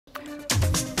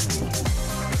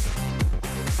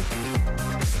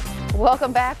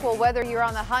Welcome back. Well, whether you're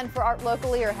on the hunt for art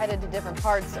locally or headed to different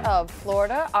parts of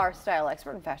Florida, our style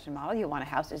expert and fashion model, Yoanna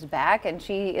House, is back, and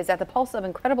she is at the pulse of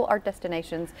incredible art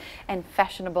destinations and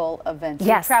fashionable events.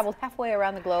 Yes. You've traveled halfway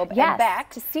around the globe yes, and back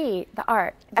to see the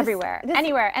art everywhere,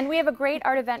 anywhere. And we have a great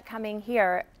art event coming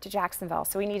here to Jacksonville,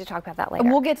 so we need to talk about that later.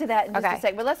 And we'll get to that in just a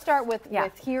second. But let's start with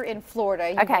here in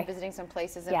Florida. You've been visiting some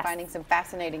places and finding some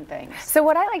fascinating things. So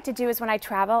what I like to do is when I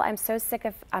travel, I'm so sick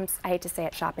of, I hate to say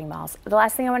it, shopping malls. The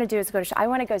last thing I want to do is go to I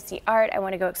want to go see art. I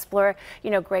want to go explore,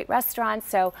 great restaurants.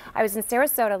 So I was in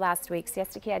Sarasota last week,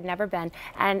 Siesta Key. I'd never been,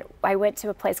 and I went to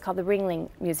a place called the Ringling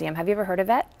Museum. Have you ever heard of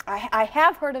it? I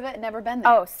have heard of it, never been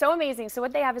there. Oh, so amazing. So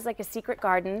what they have is like a secret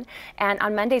garden, and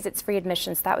on Mondays it's free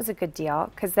admission, so that was a good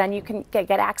deal, because then you can get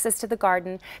access to the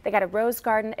garden. They got a rose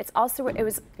garden. It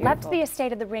was left to the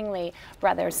estate of the Ringling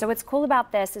brothers. So what's cool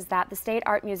about this is that the State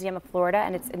Art Museum of Florida,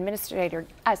 and it's administered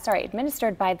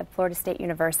by the Florida State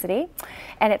University,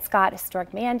 and it's got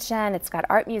historic mansion, it's got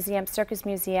art museum, circus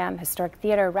museum, historic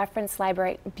theater, reference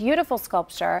library, beautiful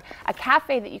sculpture, a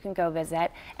cafe that you can go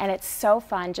visit, and it's so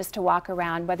fun just to walk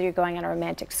around, whether you're going on a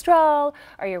romantic stroll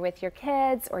or you're with your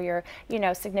kids or your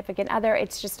significant other.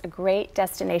 It's just a great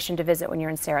destination to visit when you're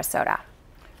in Sarasota.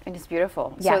 And it's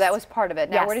beautiful. Yes. So that was part of it.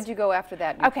 Now, where did you go after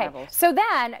that in your travels? So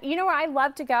then, you know where I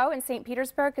love to go in St.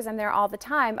 Petersburg, because I'm there all the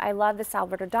time. I love the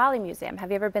Salvador Dali Museum.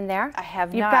 Have you ever been there? I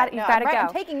have not. You've got to go.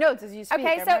 I'm taking notes as you speak.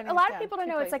 Okay, so a lot of people don't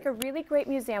know it's like a really great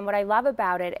museum. What I love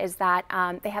about it is that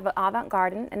they have an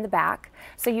avant-garden in the back.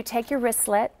 So you take your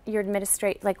wristlet,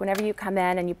 like whenever you come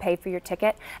in and you pay for your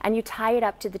ticket, and you tie it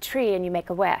up to the tree and you make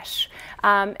a wish.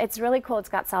 It's really cool. It's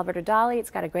got Salvador Dali.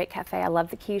 It's got a great cafe. I love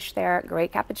the quiche there.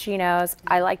 Great cappuccinos.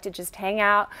 I like to just hang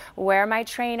out, wear my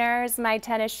trainers, my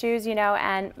tennis shoes,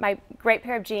 and my great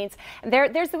pair of jeans. And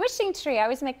there's the wishing tree. I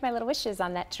always make my little wishes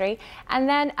on that tree. And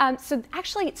then, so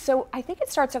I think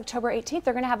it starts October 18th.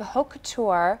 They're going to have a haute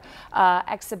couture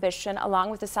exhibition along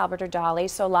with the Salvador Dali.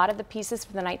 So a lot of the pieces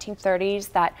from the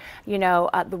 1930s that,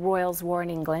 the royals wore in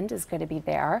England is going to be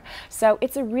there. So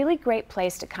it's a really great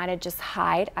place to kind of just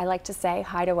hide, I like to say,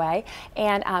 hide away,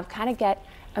 and kind of get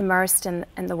immersed in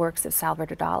the works of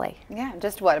Salvador Dali. Yeah,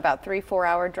 just what, about 3-4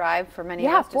 hour drive for many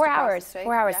of us? Yeah, 4 hours.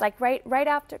 4 hours, like right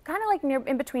after, kind of like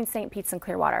in between St. Pete's and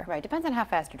Clearwater. Right, depends on how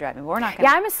fast you're driving. We're not going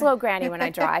to. Yeah, I'm a slow granny when I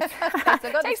drive. So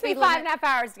it takes me 5.5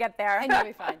 hours to get there. And you'll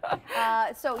be fine.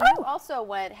 So you also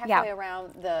went halfway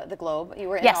around the globe. You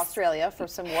were in Australia for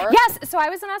some work. Yes, so I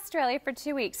was in Australia for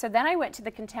 2 weeks. So then I went to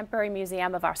the Contemporary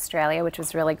Museum of Australia, which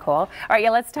was really cool. All right, yeah,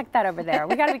 let's tuck that over there.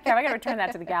 We got to be careful. I got to return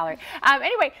that to the gallery.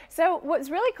 Anyway, so what's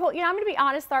really cool, I'm going to be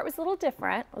honest, the art was a little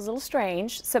different. It was a little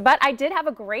strange. But I did have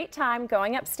a great time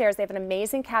going upstairs. They have an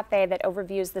amazing cafe that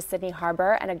overviews the Sydney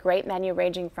Harbor and a great menu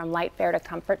ranging from light fare to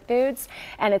comfort foods.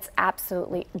 And it's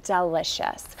absolutely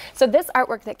delicious. So this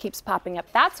artwork that keeps popping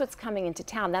up, that's what's coming into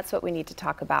town. That's what we need to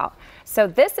talk about. So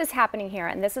this is happening here,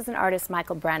 and this is an artist,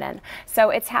 Michael Brennan. So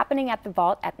it's happening at the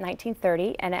Vault at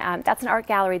 1930, and that's an art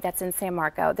gallery that's in San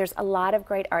Marco. There's a lot of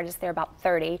great artists there, about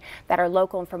 30, that are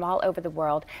local and from all over the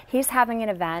world. He's having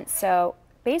an event, so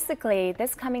basically,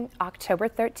 this coming October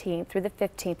 13th through the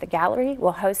 15th, the gallery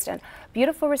will host a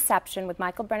beautiful reception with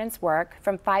Michael Brennan's work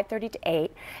from 5:30 to 8,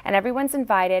 and everyone's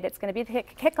invited. It's going to be the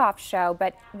kickoff show,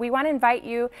 but we want to invite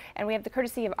you, and we have the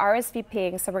courtesy of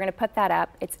RSVPing, so we're going to put that up.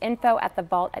 It's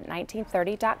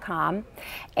info@thevault@1930.com,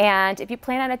 and if you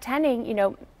plan on attending,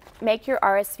 make your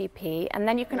RSVP, and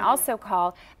then you can also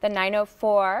call the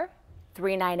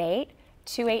 904-398-2890.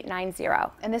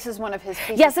 And this is one of his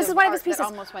pieces. Yes, this is one of his pieces.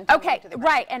 Almost went to the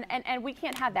right, and we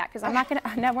can't have that because I'm not going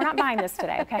to. No, we're not buying this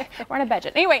today. Okay, we're on a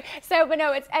budget. Anyway, but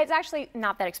no, it's actually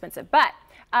not that expensive, but.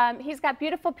 He's got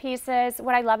beautiful pieces.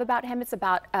 What I love about him, it's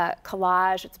about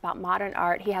collage, it's about modern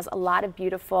art. He has a lot of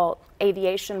beautiful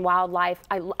aviation, wildlife.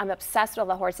 I'm obsessed with all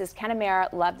the horses. Ken Amara,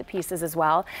 love the pieces as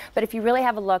well. But if you really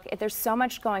have a look, there's so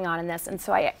much going on in this, and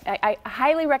so I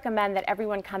highly recommend that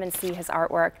everyone come and see his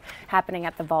artwork happening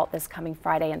at the Vault this coming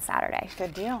Friday and Saturday.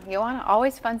 Good deal. Yoanna,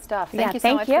 always fun stuff. Thank you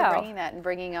so much for bringing that and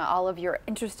bringing all of your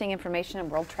interesting information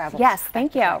and world travel. Yes,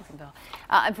 thank you.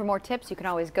 And for more tips, you can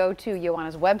always go to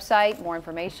Yoanna's website, more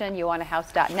information,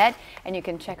 yoannahouse.net, and you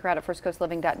can check her out at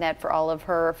firstcoastliving.net for all of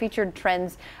her featured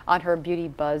trends on her Beauty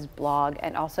Buzz blog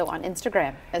and also on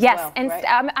Instagram as well. Yes, and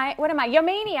what am I?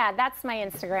 Yomania, that's my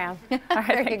Instagram.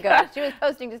 There you go. She was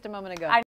posting just a moment ago.